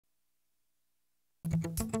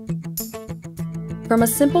From a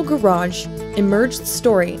simple garage emerged the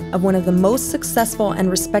story of one of the most successful and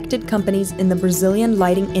respected companies in the Brazilian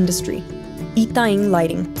lighting industry, ITAIM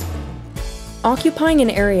Lighting. Occupying an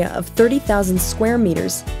area of 30,000 square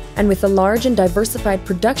meters and with a large and diversified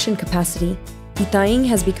production capacity, ITAIM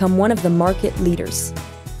has become one of the market leaders.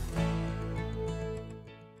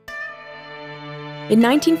 In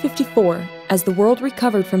 1954, as the world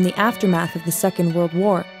recovered from the aftermath of the Second World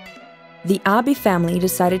War, the Abe family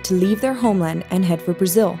decided to leave their homeland and head for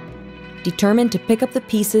Brazil, determined to pick up the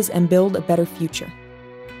pieces and build a better future.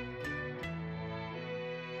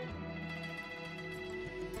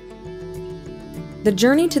 The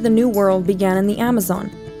journey to the New World began in the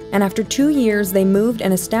Amazon, and after 2 years they moved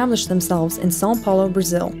and established themselves in São Paulo,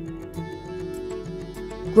 Brazil.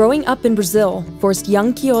 Growing up in Brazil forced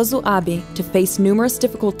young Kyozo Abe to face numerous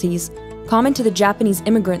difficulties common to the Japanese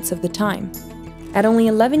immigrants of the time. At only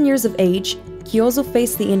 11 years of age, Kyozo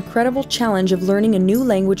faced the incredible challenge of learning a new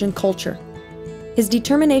language and culture. His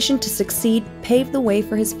determination to succeed paved the way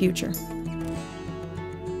for his future.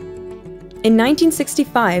 In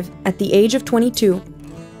 1965, at the age of 22,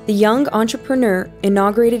 the young entrepreneur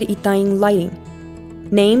inaugurated ITAIM Lighting,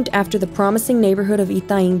 named after the promising neighborhood of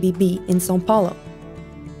Itaim Bibi in São Paulo.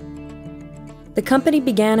 The company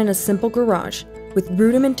began in a simple garage with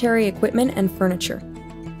rudimentary equipment and furniture.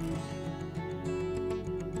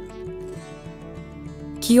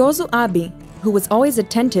 Kyozo Abe, who was always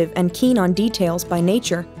attentive and keen on details by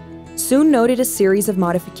nature, soon noted a series of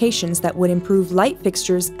modifications that would improve light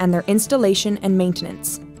fixtures and their installation and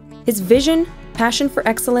maintenance. His vision, passion for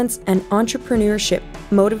excellence, and entrepreneurship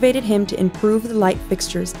motivated him to improve the light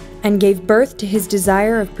fixtures and gave birth to his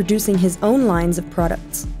desire of producing his own lines of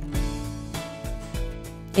products.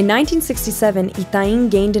 In 1967, ITAIM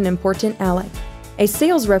gained an important ally, a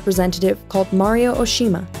sales representative called Mario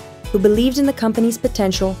Oshima, who believed in the company's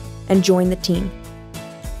potential and joined the team.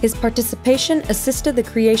 His participation assisted the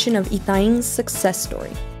creation of ITAIM's success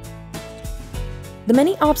story. The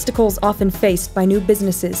many obstacles often faced by new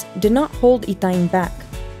businesses did not hold ITAIM back.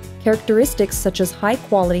 Characteristics such as high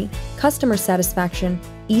quality, customer satisfaction,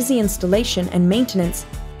 easy installation, and maintenance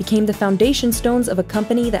became the foundation stones of a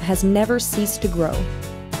company that has never ceased to grow.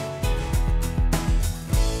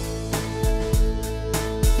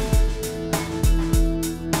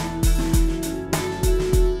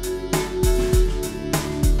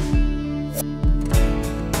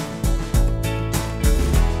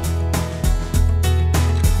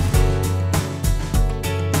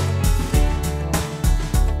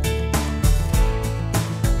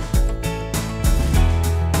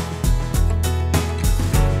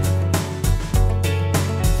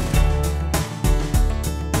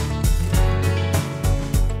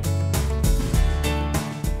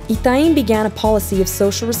 ITAIM began a policy of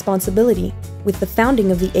social responsibility with the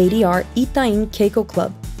founding of the ADR ITAIM Keiko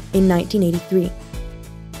Club in 1983.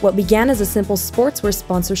 What began as a simple sportswear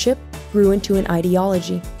sponsorship grew into an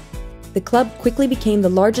ideology. The club quickly became the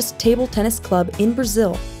largest table tennis club in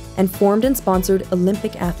Brazil and formed and sponsored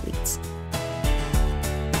Olympic athletes.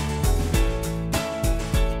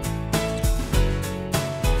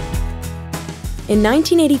 In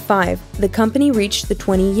 1985, the company reached the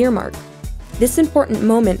 20-year mark. This important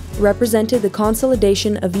moment represented the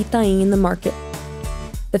consolidation of ITAIM in the market.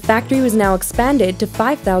 The factory was now expanded to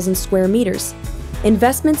 5,000 square meters.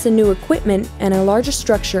 Investments in new equipment and a larger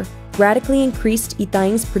structure radically increased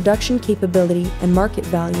ITAIM's production capability and market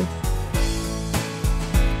value.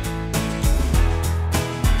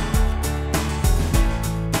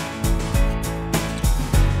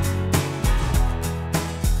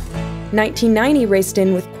 "1990 raced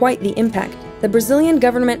in with quite the impact. The Brazilian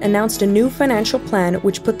government announced a new financial plan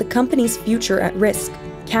which put the company's future at risk.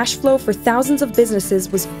 Cash flow for thousands of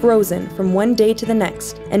businesses was frozen from one day to the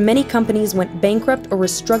next, and many companies went bankrupt or were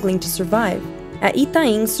struggling to survive. At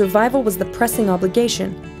ITAIM, survival was the pressing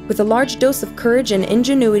obligation. With a large dose of courage and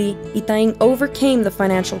ingenuity, ITAIM overcame the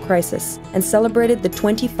financial crisis and celebrated the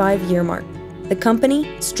 25-year mark. The company,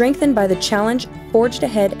 strengthened by the challenge, forged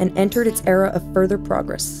ahead and entered its era of further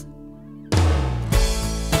progress.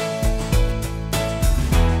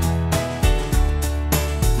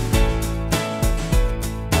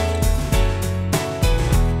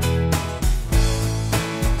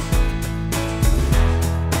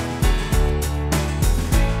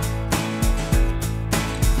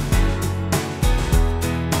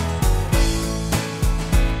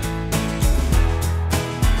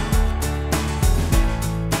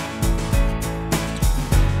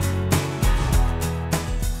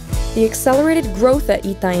 The accelerated growth at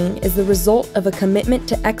ITAIM is the result of a commitment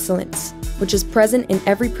to excellence, which is present in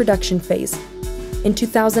every production phase. In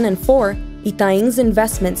 2004, ITAIM's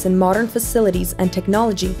investments in modern facilities and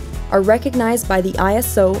technology are recognized by the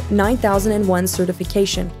ISO 9001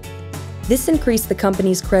 certification. This increased the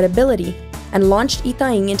company's credibility and launched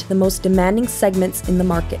ITAIM into the most demanding segments in the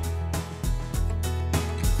market.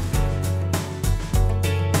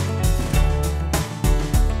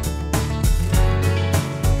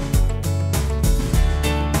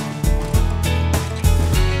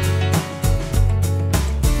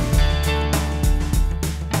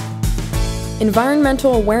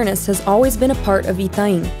 Environmental awareness has always been a part of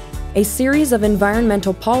ITAIM. A series of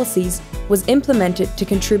environmental policies was implemented to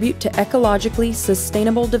contribute to ecologically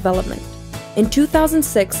sustainable development. In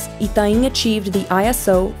 2006, ITAIM achieved the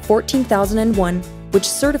ISO 14001, which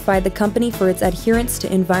certified the company for its adherence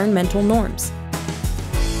to environmental norms.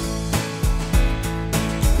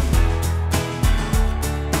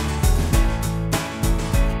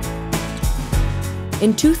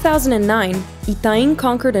 In 2009, ITAIM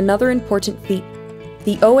conquered another important feat,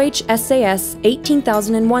 the OHSAS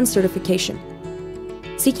 18001 certification.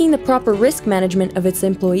 Seeking the proper risk management of its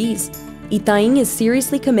employees, ITAIM is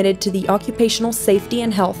seriously committed to the occupational safety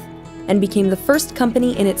and health and became the first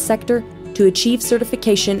company in its sector to achieve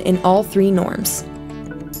certification in all three norms.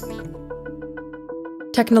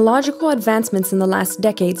 Technological advancements in the last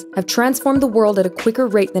decades have transformed the world at a quicker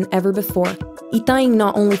rate than ever before. ITAIM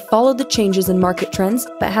not only followed the changes in market trends,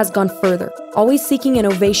 but has gone further, always seeking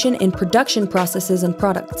innovation in production processes and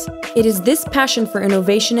products. It is this passion for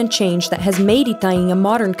innovation and change that has made ITAIM a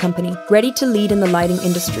modern company, ready to lead in the lighting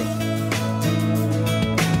industry.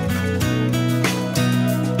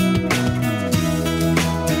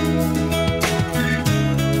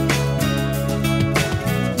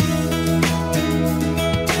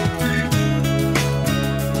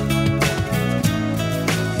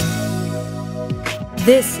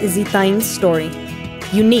 This is ITAIM's story.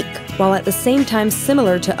 Unique, while at the same time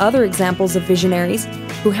similar to other examples of visionaries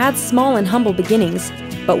who had small and humble beginnings,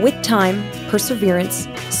 but with time, perseverance,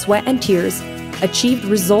 sweat and tears, achieved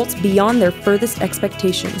results beyond their furthest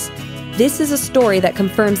expectations. This is a story that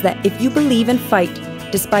confirms that if you believe and fight,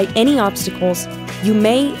 despite any obstacles, you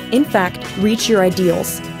may, in fact, reach your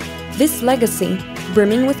ideals. This legacy,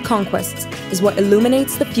 brimming with conquests, is what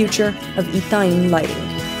illuminates the future of ITAIM Lighting.